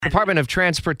Department of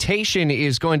Transportation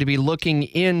is going to be looking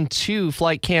into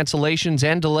flight cancellations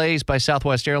and delays by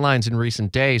Southwest Airlines in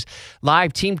recent days.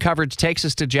 Live team coverage takes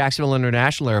us to Jacksonville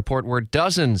International Airport, where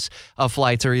dozens of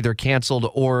flights are either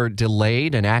canceled or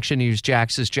delayed. And Action News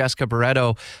Jax's Jessica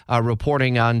Barreto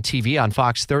reporting on TV on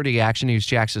Fox 30 Action News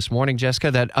Jax this morning. Jessica,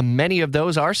 that many of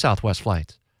those are Southwest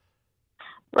flights.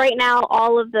 Right now,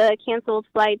 all of the canceled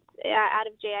flights out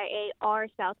of JIA are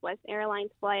Southwest Airlines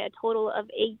flight, a total of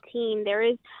 18. There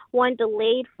is one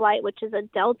delayed flight, which is a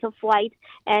Delta flight,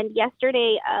 and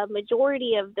yesterday a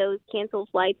majority of those canceled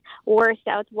flights were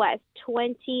Southwest.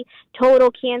 20 total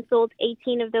canceled,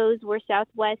 18 of those were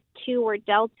Southwest, 2 were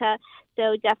Delta.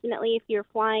 So definitely if you're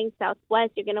flying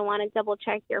Southwest, you're going to want to double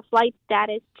check your flight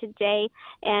status today.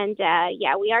 And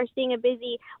we are seeing a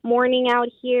busy morning out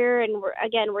here, and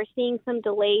we're seeing some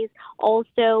delays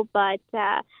also, but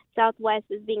Southwest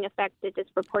is being affected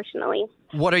disproportionately.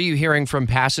 What are you hearing from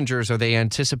passengers? Are they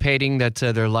anticipating that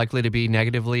they're likely to be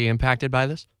negatively impacted by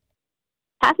this?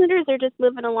 Passengers are just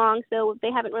moving along, so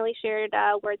they haven't really shared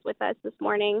words with us this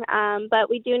morning. But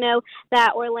we do know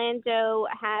that Orlando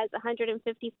has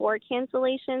 154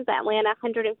 cancellations, Atlanta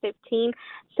 115.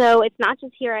 So it's not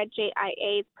just here at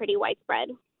JIA, it's pretty widespread.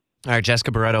 All right, Jessica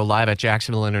Barreto live at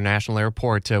Jacksonville International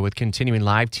Airport with continuing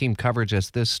live team coverage as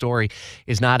this story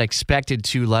is not expected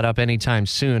to let up anytime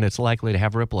soon. It's likely to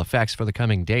have ripple effects for the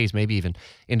coming days, maybe even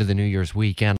into the New Year's weekend.